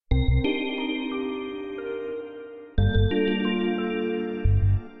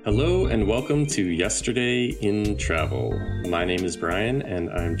Hello and welcome to Yesterday in Travel. My name is Brian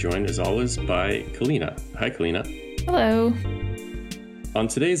and I'm joined as always by Kalina. Hi, Kalina. Hello. On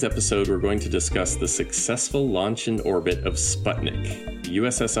today's episode, we're going to discuss the successful launch in orbit of Sputnik, the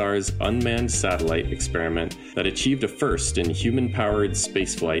USSR's unmanned satellite experiment that achieved a first in human-powered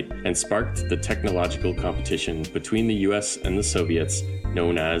spaceflight and sparked the technological competition between the US and the Soviets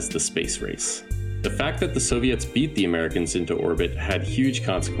known as the space race. The fact that the Soviets beat the Americans into orbit had huge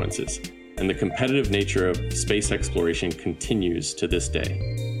consequences, and the competitive nature of space exploration continues to this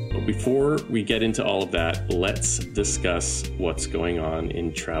day. But before we get into all of that, let's discuss what's going on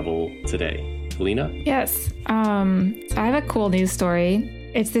in travel today. Kalina? Yes. So I have a cool news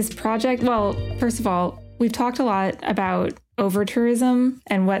story. It's this project. Well, first of all, we've talked a lot about over-tourism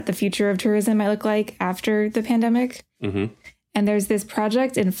and what the future of tourism might look like after the pandemic. Mm-hmm. And there's this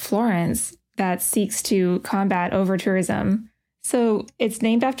project in Florence that seeks to combat over-tourism. So it's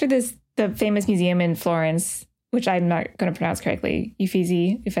named after the famous museum in Florence, which I'm not going to pronounce correctly,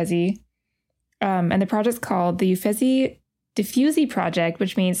 Uffizi. And the project's called the Uffizi Diffusi Project,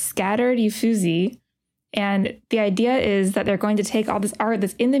 which means scattered Uffizi. And the idea is that they're going to take all this art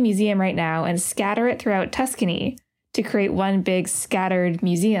that's in the museum right now and scatter it throughout Tuscany to create one big scattered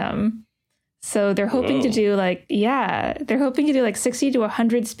museum. So they're hoping to do 60 to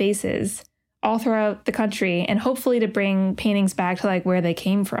 100 spaces all throughout the country, and hopefully to bring paintings back to where they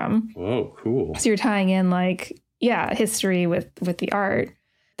came from. Whoa, cool. So you're tying in history with the art.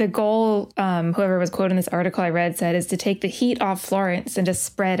 The goal, whoever was quoted in this article I read said, is to take the heat off Florence and just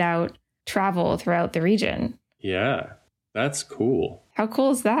spread out travel throughout the region. Yeah, that's cool. How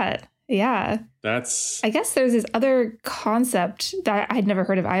cool is that? Yeah. I guess there's this other concept that I'd never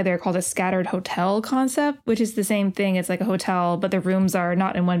heard of either called a scattered hotel concept, which is the same thing. It's like a hotel, but the rooms are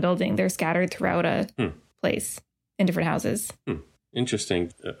not in one building. They're scattered throughout a place in different houses.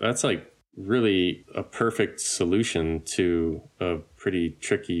 Interesting. That's really a perfect solution to a pretty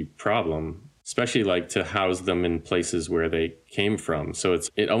tricky problem, especially to house them in places where they came from. So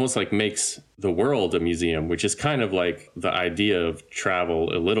it almost makes the world a museum, which is kind of the idea of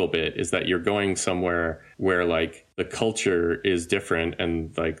travel a little bit, is that you're going somewhere where the culture is different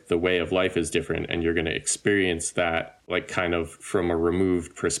and the way of life is different. And you're going to experience that kind of from a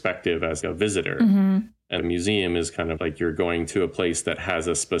removed perspective as a visitor. Mm-hmm. And a museum is kind of you're going to a place that has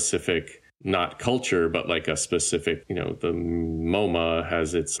a specific, not culture, but a specific, the MoMA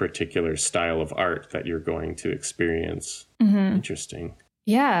has its particular style of art that you're going to experience. Mm-hmm. Interesting.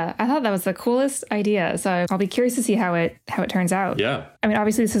 Yeah, I thought that was the coolest idea. So I'll be curious to see how it turns out. Yeah. I mean,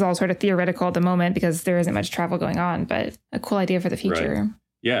 obviously, this is all sort of theoretical at the moment because there isn't much travel going on, but a cool idea for the future. Right.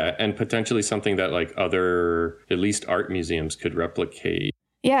 Yeah, and potentially something that other, at least art museums could replicate.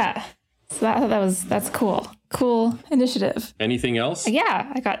 Yeah. So that's cool. Cool initiative. Anything else?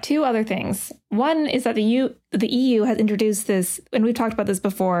 Yeah, I got two other things. One is that the EU has introduced this, and we've talked about this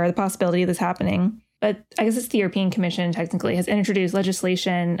before, the possibility of this happening. But I guess it's the European Commission, technically, has introduced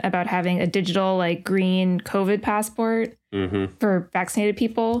legislation about having a digital, green COVID passport for vaccinated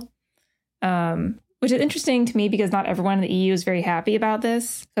people, which is interesting to me because not everyone in the EU is very happy about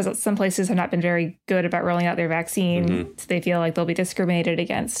this, because some places have not been very good about rolling out their vaccine. Mm-hmm. So they feel like they'll be discriminated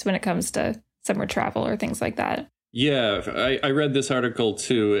against when it comes to summer travel or things like that. Yeah, I read this article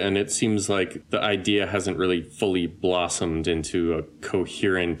too, and it seems like the idea hasn't really fully blossomed into a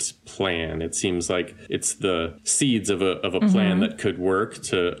coherent plan. It seems like it's the seeds of a plan that could work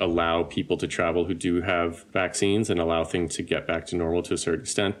to allow people to travel who do have vaccines and allow things to get back to normal to a certain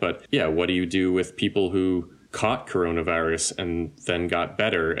extent. But yeah, what do you do with people who caught coronavirus and then got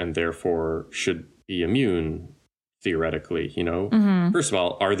better and therefore should be immune, theoretically, Mm-hmm. First of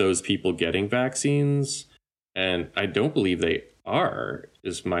all, are those people getting vaccines? And I don't believe they are,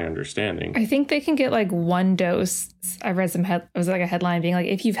 is my understanding. I think they can get one dose. I read it was a headline being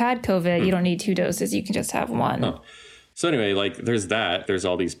if you've had COVID, you don't need 2 doses. You can just have 1. Oh. So anyway, there's that. There's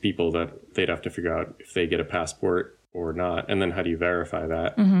all these people that they'd have to figure out if they get a passport or not. And then how do you verify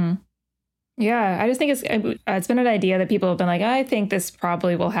that? Mm-hmm. Yeah, I just think it's been an idea that people have been I think this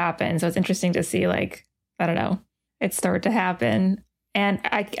probably will happen. So it's interesting to see I don't know, it start to happen. And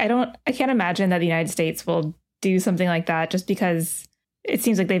I can't imagine that the United States will do something like that just because it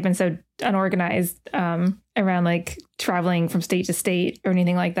seems like they've been so unorganized around traveling from state to state or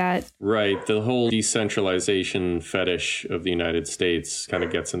anything like that. Right. The whole decentralization fetish of the United States kind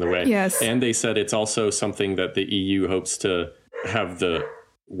of gets in the way. Yes. And they said it's also something that the EU hopes to have the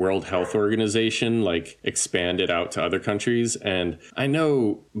World Health Organization expand it out to other countries. And I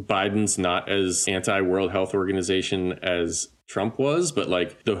know Biden's not as anti-World Health Organization as Trump was, but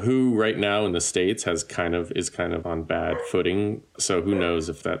like the WHO right now in the States is kind of on bad footing. So who knows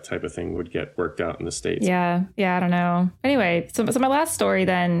if that type of thing would get worked out in the States. Yeah, I don't know. Anyway, so my last story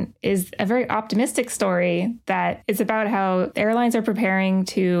then is a very optimistic story that is about how airlines are preparing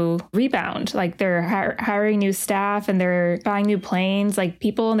to rebound. Like they're hiring new staff and they're buying new planes. Like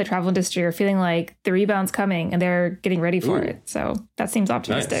people in the travel industry are feeling like the rebound's coming and they're getting ready for it. So that seems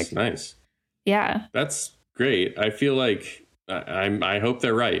optimistic. Nice. Yeah. That's great. I feel like I hope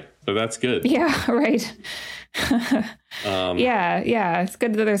they're right, but that's good. Yeah, right. Yeah. It's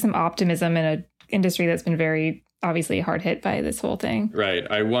good that there's some optimism in an industry that's been very obviously hard hit by this whole thing. Right.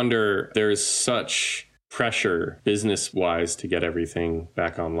 I wonder, there's such pressure business wise to get everything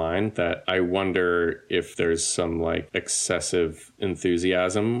back online that I wonder if there's some like excessive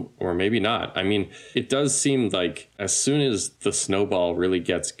enthusiasm or maybe not. I mean, it does seem like as soon as the snowball really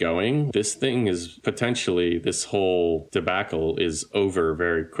gets going, this whole debacle is over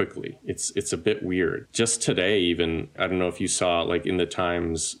very quickly. It's a bit weird. Just today, even, I don't know if you saw, like in the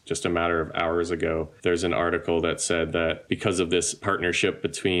Times just a matter of hours ago, there's an article that said that because of this partnership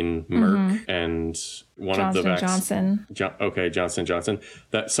between Merck and Johnson Johnson,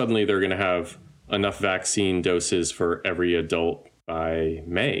 that suddenly they're going to have enough vaccine doses for every adult by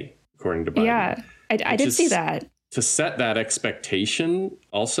May, according to Biden. Yeah, I did see that. To set that expectation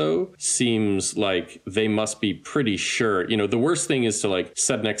also seems like they must be pretty sure. You know, the worst thing is to like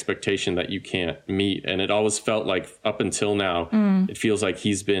set an expectation that you can't meet. And it always felt like up until now, it feels like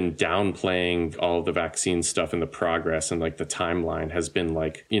he's been downplaying all the vaccine stuff and the progress, and like the timeline has been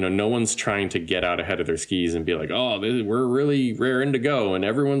like, you know, no one's trying to get out ahead of their skis and be like, oh, we're really raring to go and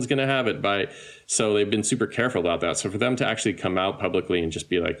everyone's going to have it by. So they've been super careful about that. So for them to actually come out publicly and just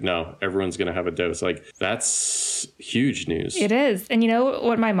be like, no, everyone's going to have a dose, like that's huge news. It is. And you know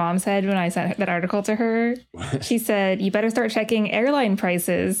what my mom said when I sent that article to her? She said, you better start checking airline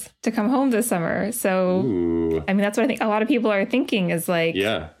prices to come home this summer. So, Ooh. I mean, that's what I think a lot of people are thinking is like,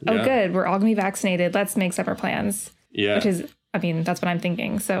 oh, good, we're all going to be vaccinated. Let's make summer plans. Yeah. Which is, I mean, that's what I'm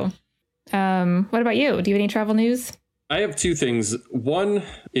thinking. So what about you? Do you have any travel news? I have two things. One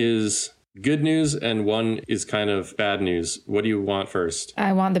is good news and one is kind of bad news. What do you want first?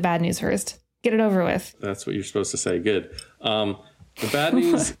 I want the bad news first. Get it over with. That's what you're supposed to say. Good. The bad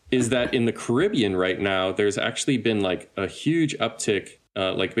news is that in the Caribbean right now, there's actually been like a huge uptick,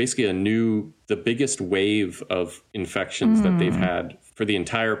 like basically the biggest wave of infections that they've had for the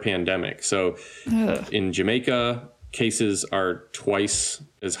entire pandemic. So in Jamaica, cases are twice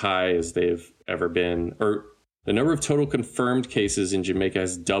as high as they've ever been, or the number of total confirmed cases in Jamaica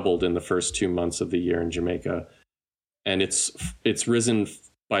has doubled in the first 2 months of the year in Jamaica. And it's risen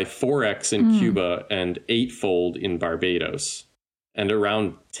by 4x in Cuba and 8-fold in Barbados. And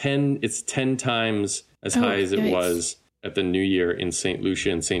around 10 times as high as it was at the New Year in St. Lucia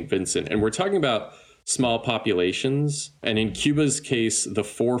and St. Vincent. And we're talking about small populations. And in Cuba's case, the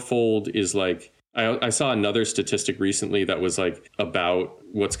 4-fold is like, I saw another statistic recently that was like about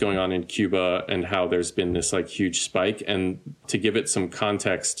what's going on in Cuba and how there's been this like huge spike. And to give it some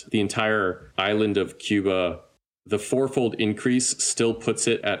context, the entire island of Cuba, the 4-fold increase still puts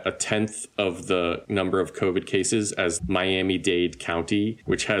it at 1/10 of the number of COVID cases as Miami-Dade County,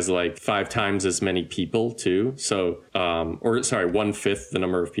 which has like 5 times as many people too. So, 1/5 the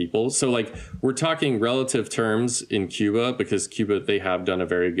number of people. So like we're talking relative terms in Cuba, because Cuba, they have done a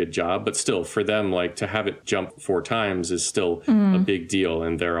very good job, but still for them, like to have it jump 4 times is still a big deal.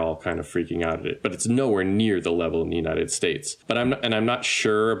 And they're all kind of freaking out at it, but it's nowhere near the level in the United States. But I'm not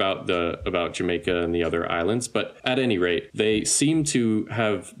sure about Jamaica and the other islands, but at any rate, they seem to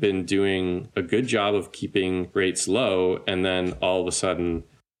have been doing a good job of keeping rates low. And then all of a sudden,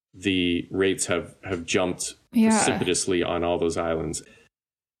 the rates have jumped precipitously on all those islands.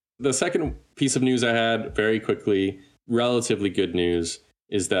 The second piece of news I had, very quickly, relatively good news,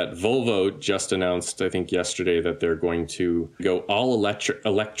 is that Volvo just announced, I think yesterday, that they're going to go all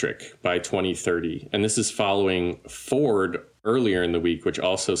electric by 2030. And this is following Ford earlier in the week, which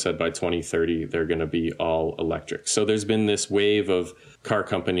also said by 2030, they're going to be all electric. So there's been this wave of car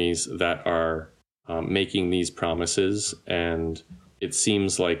companies that are making these promises. And it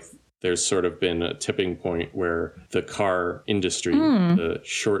seems like there's sort of been a tipping point where the car industry, the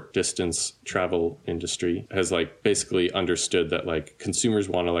short distance travel industry, has like basically understood that like consumers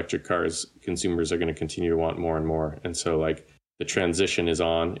want electric cars. Consumers are going to continue to want more and more. And so like the transition is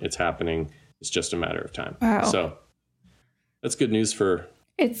on, it's happening. It's just a matter of time. Wow. So that's good news for...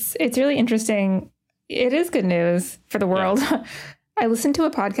 It's really interesting. It is good news for the world. Yeah. I listened to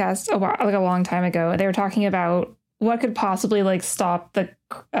a podcast a long time ago, and they were talking about what could possibly like stop the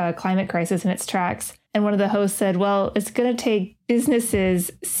climate crisis in its tracks. And one of the hosts said, well, it's going to take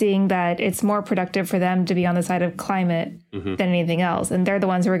businesses seeing that it's more productive for them to be on the side of climate than anything else. And they're the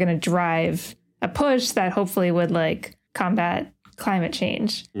ones who are going to drive a push that hopefully would like combat climate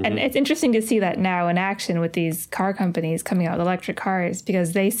change. And it's interesting to see that now in action with these car companies coming out with electric cars,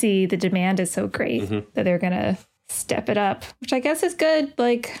 because they see the demand is so great that they're going to step it up, which I guess is good.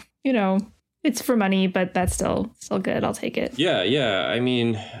 Like, you know, it's for money, but that's still good. I'll take it. Yeah. I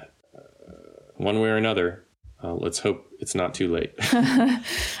mean, one way or another, let's hope it's not too late.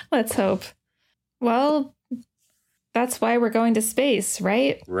 Let's hope. Well, that's why we're going to space,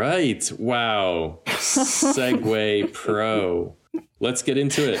 right? Right. Wow. Segue pro. Let's get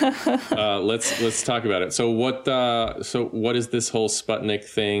into it. Let's talk about it. So what is this whole Sputnik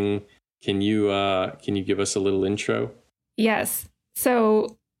thing? Can you give us a little intro? Yes.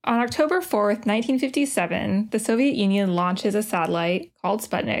 So on October 4th, 1957, the Soviet Union launches a satellite called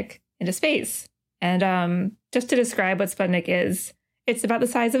Sputnik into space. And just to describe what Sputnik is, it's about the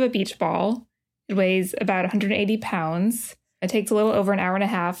size of a beach ball. It weighs about 180 pounds. It takes a little over an hour and a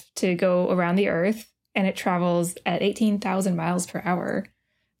half to go around the Earth, and it travels at 18,000 miles per hour.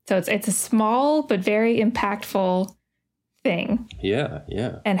 So it's a small but very impactful thing. Yeah.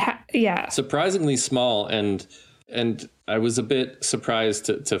 And surprisingly small, and I was a bit surprised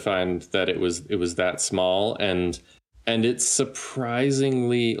to find that it was that small, and it's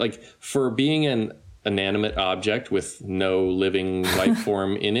surprisingly, like, for being an inanimate object with no living life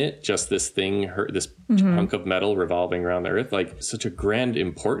form in it, just this thing, this hunk of metal revolving around the Earth, like, such a grand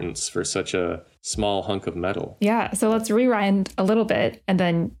importance for such a small hunk of metal. Yeah. So let's rewind a little bit, and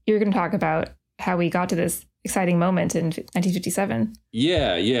then you're going to talk about how we got to this exciting moment in 1957.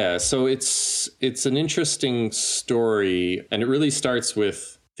 Yeah. So it's an interesting story, and it really starts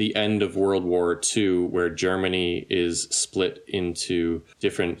with the end of World War II, where Germany is split into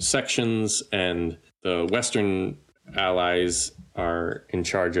different sections, and the Western Allies are in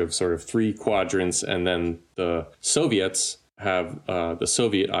charge of sort of three quadrants, and then the Soviets have the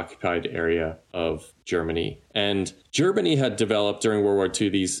Soviet-occupied area of Germany. And Germany had developed during World War II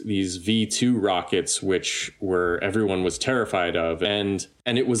these V-2 rockets, which everyone was terrified of, and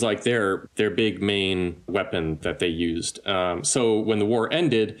it was like their big main weapon that they used. So when the war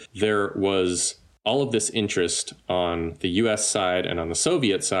ended, there was all of this interest on the US side and on the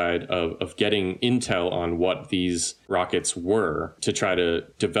Soviet side of getting intel on what these rockets were, to try to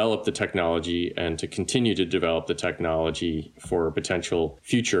develop the technology and to continue to develop the technology for potential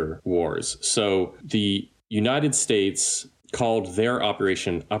future wars. So the United States called their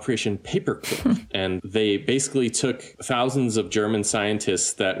Operation Paperclip. And they basically took thousands of German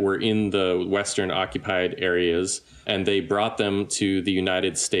scientists that were in the Western occupied areas, and they brought them to the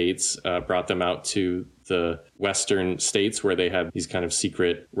United States, brought them out to the Western states where they had these kind of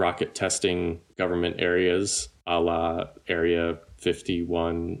secret rocket testing government areas, a la Area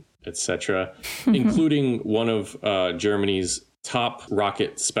 51, etc., including one of Germany's top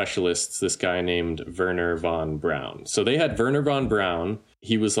rocket specialists, this guy named Wernher von Braun. So they had Wernher von Braun.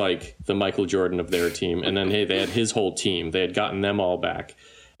 He was like the Michael Jordan of their team. And then they had his whole team. They had gotten them all back.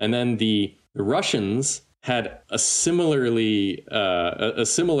 And then the Russians had a similar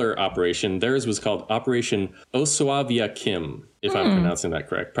operation. Theirs was called Operation Ossoavia Kim, if I'm pronouncing that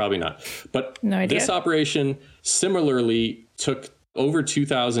correct. Probably not. But no idea. This operation similarly took over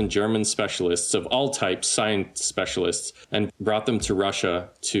 2,000 German specialists of all types, science specialists, and brought them to Russia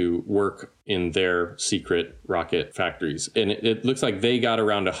to work in their secret rocket factories. And it looks like they got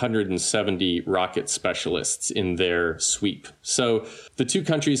around 170 rocket specialists in their sweep. So the two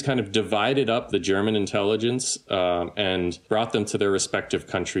countries kind of divided up the German intelligence and brought them to their respective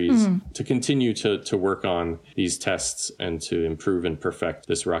countries to continue to work on these tests and to improve and perfect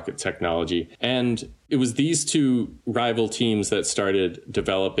this rocket technology. And it was these two rival teams that started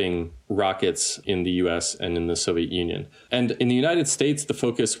developing rockets in the US and in the Soviet Union. And in the United States, the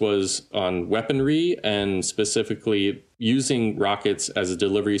focus was on weaponry, and specifically using rockets as a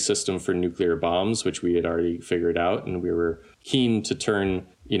delivery system for nuclear bombs, which we had already figured out. And we were keen to turn,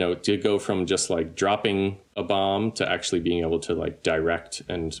 to go from just like dropping a bomb to actually being able to like direct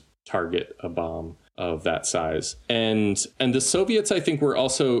and target a bomb of that size. And the Soviets, I think, were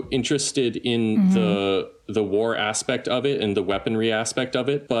also interested in the the war aspect of it and the weaponry aspect of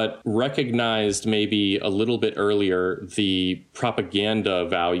it, but recognized maybe a little bit earlier the propaganda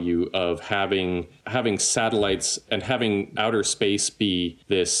value of having satellites and having outer space be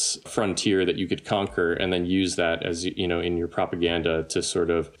this frontier that you could conquer, and then use that as, you know, in your propaganda to sort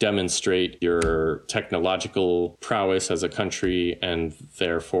of demonstrate your technological prowess as a country, and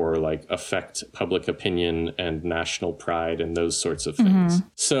therefore like affect public opinion and national pride and those sorts of things.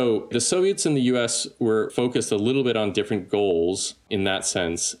 So the Soviets and the US were focused a little bit on different goals in that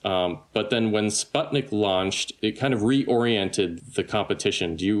sense. But then when Sputnik launched, it kind of reoriented the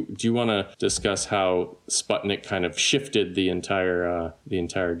competition. Do you want to discuss how Sputnik kind of shifted the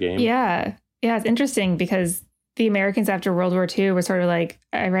entire game? Yeah, it's interesting because the Americans after World War II were sort of like,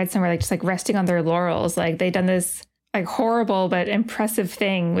 I read somewhere, like just like resting on their laurels. Like they'd done this like horrible but impressive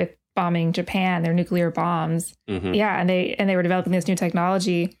thing with bombing Japan, their nuclear bombs. Yeah, and they were developing this new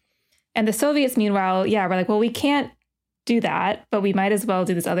technology. And the Soviets, meanwhile, were like, well, we can't do that, but we might as well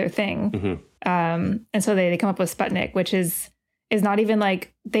do this other thing. And so they come up with Sputnik, which is not even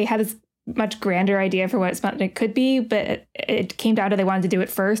like, they had this much grander idea for what Sputnik could be, but it came down to they wanted to do it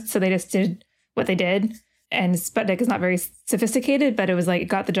first. So they just did what they did. And Sputnik is not very sophisticated, but it was like, it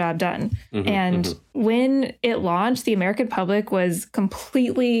got the job done. When it launched, the American public was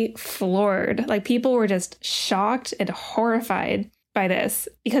completely floored. Like people were just shocked and horrified by this,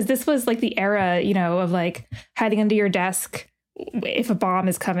 because this was like the era, you know, of like hiding under your desk if a bomb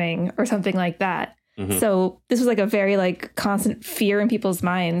is coming or something like that. So this was like a very like constant fear in people's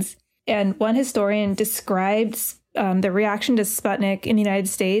minds. And one historian described the reaction to Sputnik in the United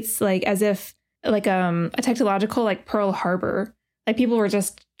States like as if like a technological like Pearl Harbor. Like people were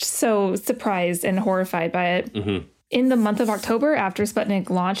just so surprised and horrified by it. In the month of October, after Sputnik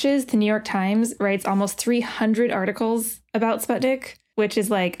launches, the New York Times writes almost 300 articles about Sputnik, which is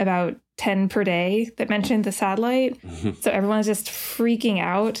like about 10 per day that mention the satellite. So everyone's just freaking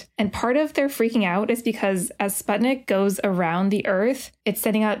out. And part of their freaking out is because as Sputnik goes around the Earth, it's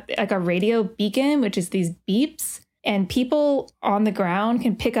sending out like a radio beacon, which is these beeps. And people on the ground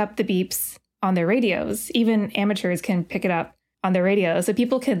can pick up the beeps on their radios. Even amateurs can pick it up on their radio. So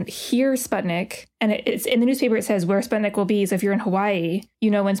people can hear Sputnik, and it's in the newspaper, it says where Sputnik will be. So if you're in Hawaii,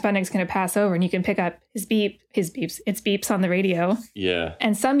 you know when Sputnik's going to pass over, and you can pick up its beeps on the radio. Yeah.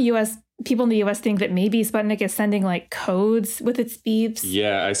 And some people in the US think that maybe Sputnik is sending like codes with its beeps.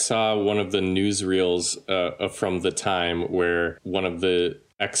 Yeah, I saw one of the newsreels from the time where one of the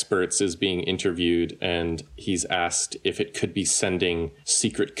experts is being interviewed, and he's asked if it could be sending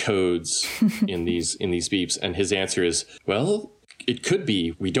secret codes in these beeps, and his answer is, well, it could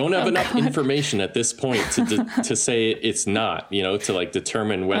be. We don't have enough information at this point to say it's not, you know, to like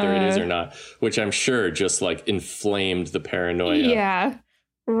determine whether it is or not, which I'm sure just like inflamed the paranoia. Yeah,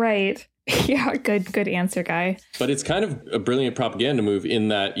 right. Yeah, good answer, Guy. But it's kind of a brilliant propaganda move in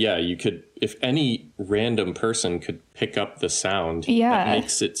that, yeah, you could, if any random person could pick up the sound, that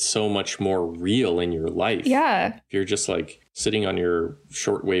makes it so much more real in your life. Yeah. If you're just like sitting on your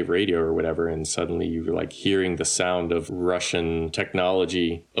shortwave radio or whatever, and suddenly you're like hearing the sound of Russian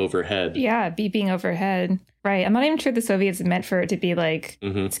technology overhead. Yeah, beeping overhead. Right. I'm not even sure the Soviets meant for it to be like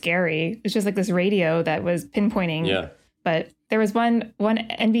scary. It's just like this radio that was pinpointing. Yeah. But there was one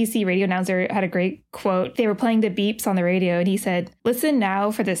NBC radio announcer had a great quote. They were playing the beeps on the radio, and he said, "Listen now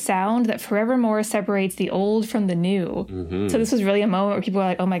for the sound that forevermore separates the old from the new." So this was really a moment where people were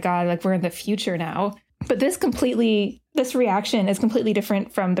like, oh my God, like we're in the future now. But this reaction is completely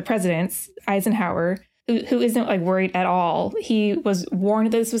different from the president's, Eisenhower, who isn't like worried at all. He was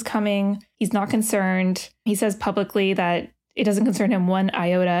warned that this was coming. He's not concerned. He says publicly that it doesn't concern him one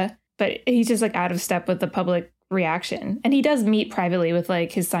iota, but he's just like out of step with the public reaction. And he does meet privately with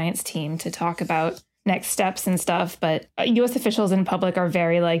like his science team to talk about next steps and stuff. But US officials in public are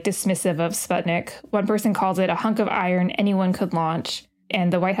very like dismissive of Sputnik. One person calls it a hunk of iron anyone could launch.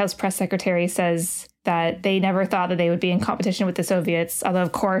 And the White House press secretary says that they never thought that they would be in competition with the Soviets. Although,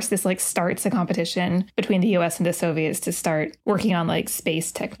 of course, this like starts a competition between the US and the Soviets to start working on like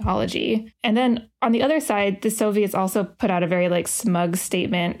space technology. And then on the other side, the Soviets also put out a very like smug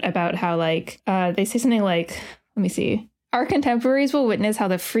statement about how like they say something like, let me see. Our contemporaries will witness how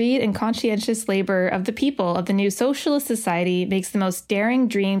the freed and conscientious labor of the people of the new socialist society makes the most daring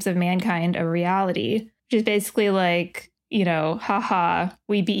dreams of mankind a reality. Which is basically like, you know, haha,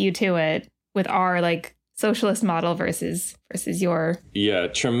 we beat you to it with our like socialist model versus your. Yeah,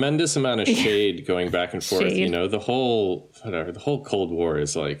 tremendous amount of shade going back and forth. Shade. You know, the whole Cold War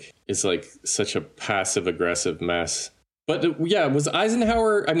is like such a passive aggressive mess. But yeah, was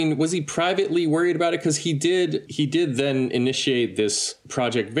Eisenhower, I mean, was he privately worried about it? Because he did then initiate this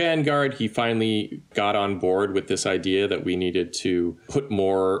Project Vanguard. He finally got on board with this idea that we needed to put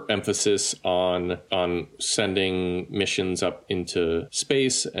more emphasis on sending missions up into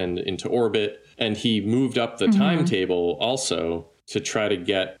space and into orbit. And he moved up the timetable also to try to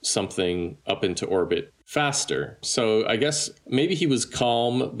get something up into orbit faster. So I guess maybe he was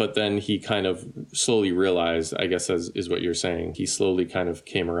calm, but then he kind of slowly realized, I guess is what you're saying. He slowly kind of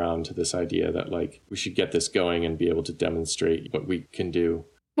came around to this idea that like we should get this going and be able to demonstrate what we can do.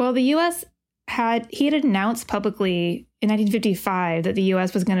 Well, the U.S. had announced publicly in 1955 that the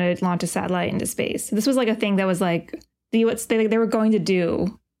U.S. was going to launch a satellite into space. This was like a thing that was like the U.S. they were going to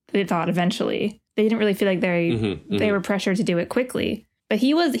do. They thought eventually. They didn't really feel like they were pressured to do it quickly. But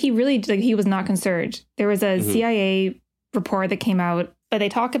he was not concerned. There was a CIA report that came out, but they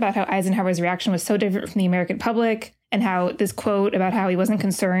talk about how Eisenhower's reaction was so different from the American public, and how this quote about how he wasn't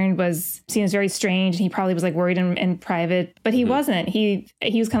concerned seems very strange. And he probably was like worried in private, but he wasn't. He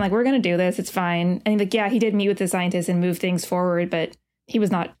was kind of like, we're going to do this. It's fine. And like, yeah, he did meet with the scientists and move things forward, but he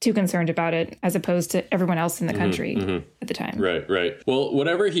was not too concerned about it as opposed to everyone else in the country at the time. Right. Well,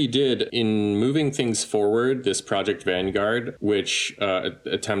 whatever he did in moving things forward, this Project Vanguard, which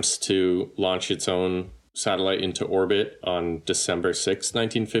attempts to launch its own satellite into orbit on December 6,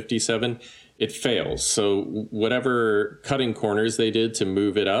 1957, it fails. So whatever cutting corners they did to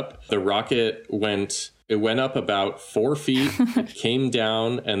move it up, the rocket went up about 4 feet, came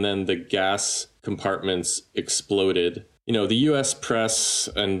down, and then the gas compartments exploded. You know, the U.S. press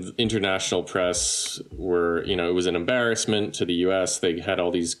and international press were, you know, it was an embarrassment to the U.S. They had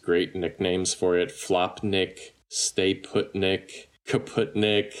all these great nicknames for it. Flopnik, Stay Putnik,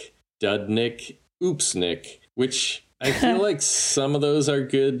 Kaputnik, Dudnik, Oopsnik, which I feel like some of those are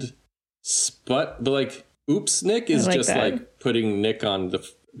good. But like Oopsnik is like just that. Like putting Nick on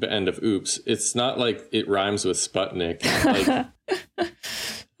the end of oops. It's not like it rhymes with Sputnik. Like,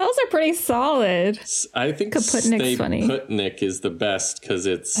 those are pretty solid. I think Stay Putnik is the best because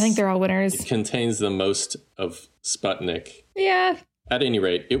I think they're all winners. It contains the most of Sputnik. Yeah. At any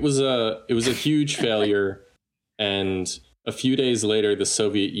rate, it was a huge failure, and a few days later, the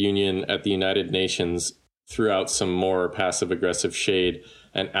Soviet Union at the United Nations threw out some more passive-aggressive shade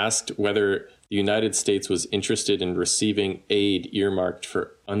and asked whether the United States was interested in receiving aid earmarked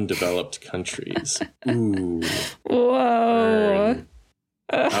for undeveloped countries. Ooh. Whoa.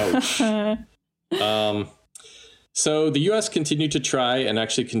 Ouch. So the U.S. continued to try and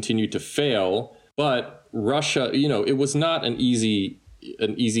actually continued to fail, but Russia, you know, it was not an easy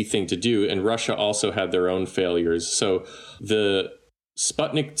thing to do, and Russia also had their own failures. So the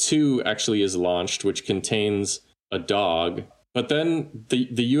Sputnik 2 actually is launched, which contains a dog. But then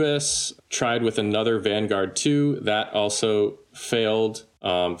the U.S. tried with another Vanguard 2. That also failed.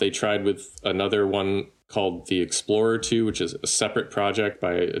 They tried with another one called the Explorer 2, which is a separate project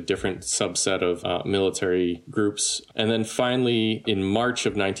by a different subset of military groups. And then finally, in March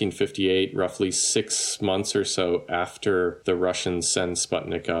of 1958, roughly 6 months or so after the Russians send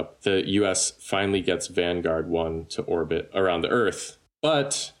Sputnik up, the U.S. finally gets Vanguard 1 to orbit around the Earth.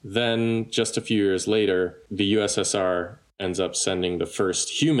 But then just a few years later, the USSR ends up sending the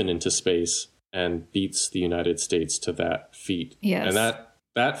first human into space and beats the United States to that feat. Yes. And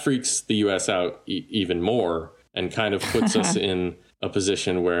that freaks the U.S. out even more and kind of puts us in a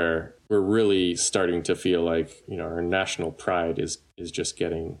position where we're really starting to feel like, you know, our national pride is just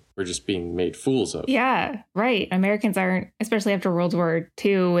we're just being made fools of. Yeah, right. Americans aren't, especially after World War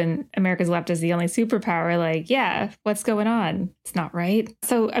II and America's left as the only superpower, like, yeah, what's going on? It's not right.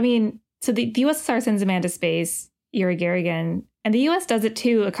 So, I mean, the USSR sends a man to space, Yuri Gagarin, and the U.S. does it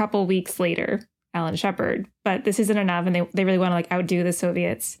too a couple weeks later, Alan Shepard. But this isn't enough, and they really want to like outdo the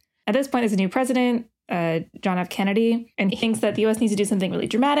Soviets. At this point, there's a new president, John F. Kennedy, and he thinks that the U.S. needs to do something really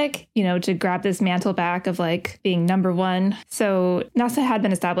dramatic, you know, to grab this mantle back of like being number one. So NASA had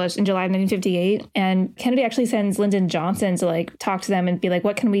been established in July of 1958, and Kennedy actually sends Lyndon Johnson to like talk to them and be like,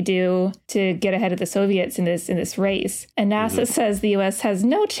 what can we do to get ahead of the Soviets in this race? And NASA says the U.S. has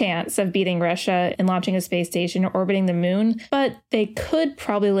no chance of beating Russia in launching a space station or orbiting the moon, but they could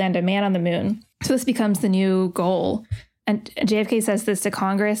probably land a man on the moon. So this becomes the new goal. And JFK says this to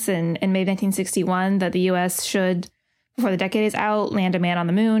Congress in May 1961, that the U.S. should, before the decade is out, land a man on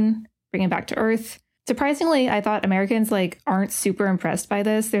the moon, bring him back to Earth. Surprisingly, I thought Americans like aren't super impressed by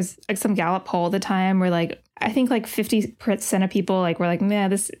this. There's like some Gallup poll at the time where like, I think like 50% of people like were like,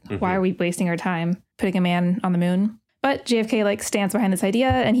 man, why are we wasting our time putting a man on the moon? But JFK like stands behind this idea,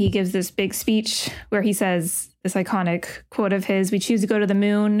 and he gives this big speech where he says this iconic quote of his, "We choose to go to the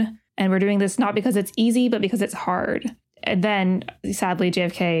moon, and we're doing this not because it's easy, but because it's hard." And then, sadly,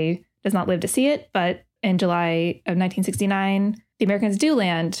 JFK does not live to see it. But in July of 1969, the Americans do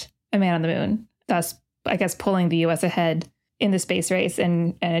land a man on the moon, thus, I guess, pulling the U.S. ahead in the space race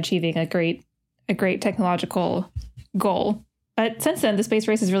and achieving a great technological goal. But since then, the space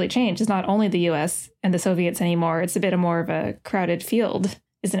race has really changed. It's not only the U.S. and the Soviets anymore. It's a bit more of a crowded field,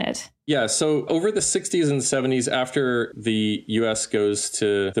 isn't it? Yeah. So over the 60s and 70s, after the U.S. goes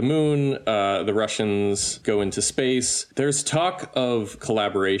to the moon, the Russians go into space. There's talk of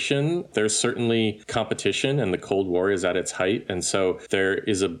collaboration. There's certainly competition, and the Cold War is at its height. And so there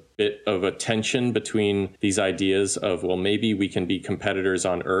is a bit of a tension between these ideas of, well, maybe we can be competitors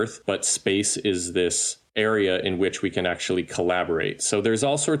on Earth, but space is this area in which we can actually collaborate. So there's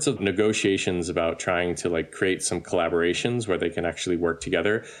all sorts of negotiations about trying to like create some collaborations where they can actually work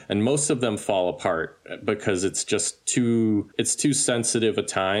together. And most of them fall apart because it's just too sensitive a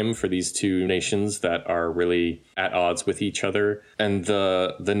time for these two nations that are really at odds with each other. And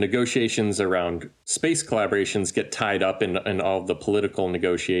the negotiations around space collaborations get tied up in all of the political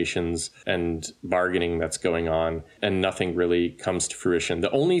negotiations and bargaining that's going on, and nothing really comes to fruition.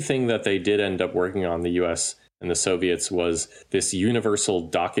 The only thing that they did end up working on, the US and the Soviets, was this universal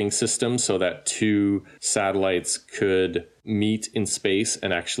docking system so that two satellites could meet in space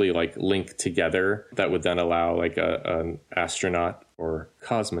and actually like link together. That would then allow like an astronaut, or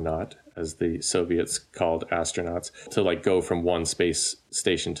cosmonaut, as the Soviets called astronauts, to like go from one space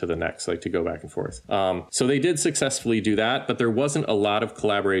station to the next, like to go back and forth. So they did successfully do that, but there wasn't a lot of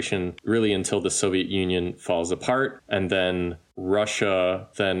collaboration really until the Soviet Union falls apart. And then Russia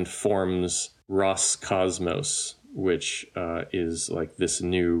then forms Roscosmos, which is like this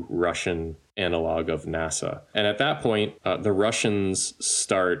new Russian analog of NASA. And at that point, the Russians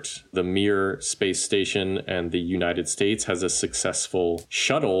start the Mir space station, and the United States has a successful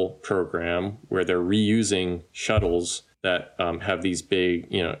shuttle program where they're reusing shuttles that have these big,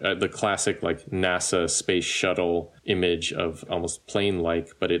 the classic like NASA space shuttle image of almost plane-like,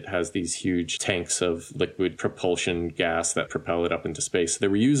 but it has these huge tanks of liquid propulsion gas that propel it up into space. They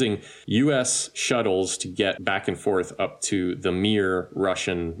were using U.S. shuttles to get back and forth up to the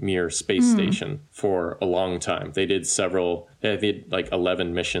Russian Mir space station for a long time. They did like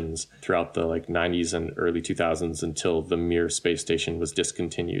 11 missions throughout the like 90s and early 2000s until the Mir space station was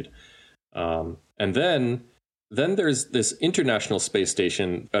discontinued. And then there's this international space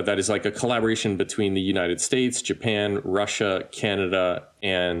station that is like a collaboration between the United States, Japan, Russia, Canada,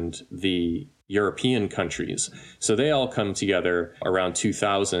 and the European countries. So they all come together around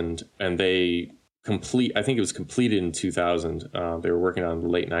 2000, and I think it was completed in 2000. They were working on the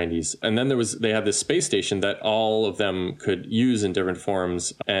late 90s. And then they had this space station that all of them could use in different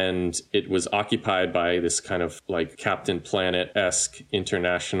forms. And it was occupied by this kind of like Captain Planet-esque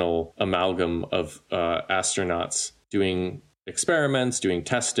international amalgam of astronauts doing experiments, doing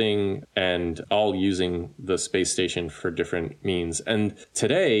testing, and all using the space station for different means. And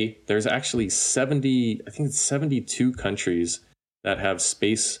today there's actually 72 countries that have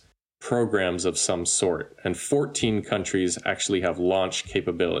space programs of some sort, and 14 countries actually have launch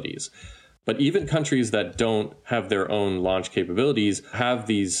capabilities. But even countries that don't have their own launch capabilities have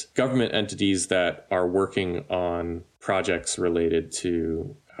these government entities that are working on projects related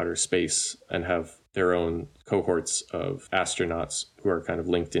to outer space and have their own cohorts of astronauts who are kind of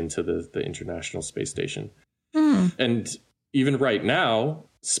linked into the International Space Station. And even right now,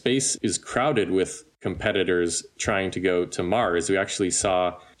 space is crowded with competitors trying to go to Mars. We actually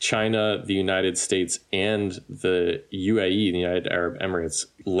saw China, the United States, and the UAE, the United Arab Emirates,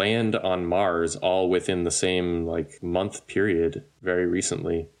 land on Mars all within the same like month period very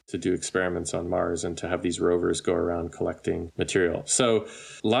recently to do experiments on Mars and to have these rovers go around collecting material. So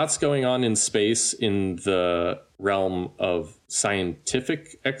lots going on in space in the realm of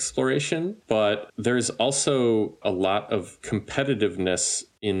scientific exploration, but there's also a lot of competitiveness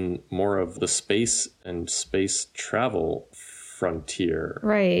in more of the space and space travel frontier.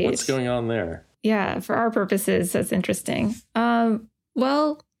 Right. What's going on there? Yeah, for our purposes, that's interesting.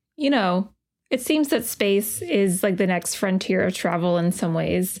 Well, it seems that space is like the next frontier of travel in some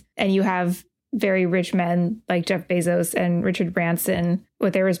ways. And you have very rich men like Jeff Bezos and Richard Branson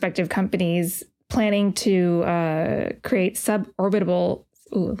with their respective companies planning to create suborbital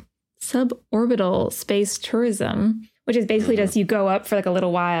space tourism, which is basically just you go up for like a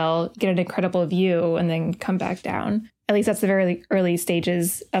little while, get an incredible view, and then come back down. At least that's the very early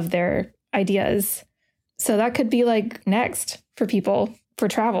stages of their ideas. So that could be like next for people for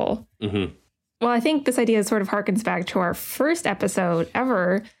travel. Mm-hmm. Well, I think this idea sort of harkens back to our first episode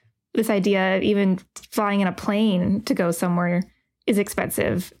ever. This idea of even flying in a plane to go somewhere is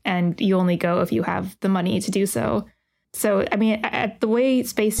expensive, and you only go if you have the money to do so. So, I mean, the way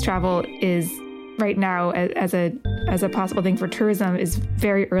space travel is right now as a possible thing for tourism is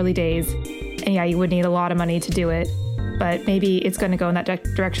very early days. And yeah, you would need a lot of money to do it. But maybe it's going to go in that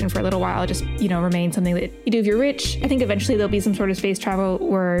direction for a little while, just, remain something that you do if you're rich. I think eventually there'll be some sort of space travel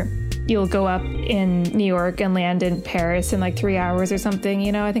where you'll go up in New York and land in Paris in like 3 hours or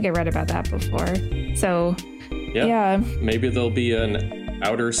something. I think I read about that before. So, yeah. Maybe there'll be an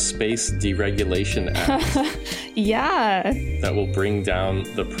outer space deregulation act. Yeah. That will bring down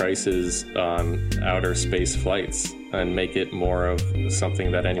the prices on outer space flights and make it more of something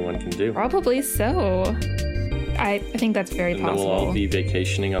that anyone can do. Probably so. I think that's very possible. And then we'll all be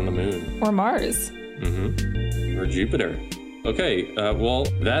vacationing on the moon. Or Mars. Mm-hmm. Or Jupiter. Okay, well,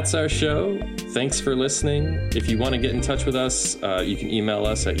 that's our show. Thanks for listening. If you want to get in touch with us, you can email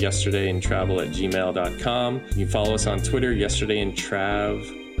us at yesterdayintravel@gmail.com. You can follow us on Twitter,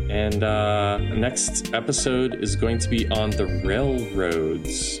 yesterdayintrav. And next episode is going to be on the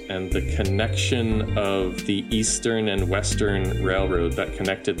railroads and the connection of the Eastern and Western Railroad that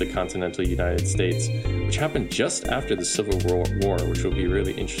connected the continental United States, which happened just after the Civil War, which will be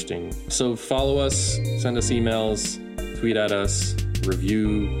really interesting. So follow us, send us emails, tweet at us,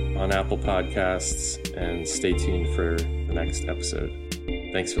 review on Apple Podcasts, and stay tuned for the next episode.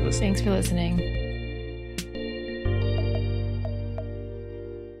 Thanks for listening. Thanks for listening.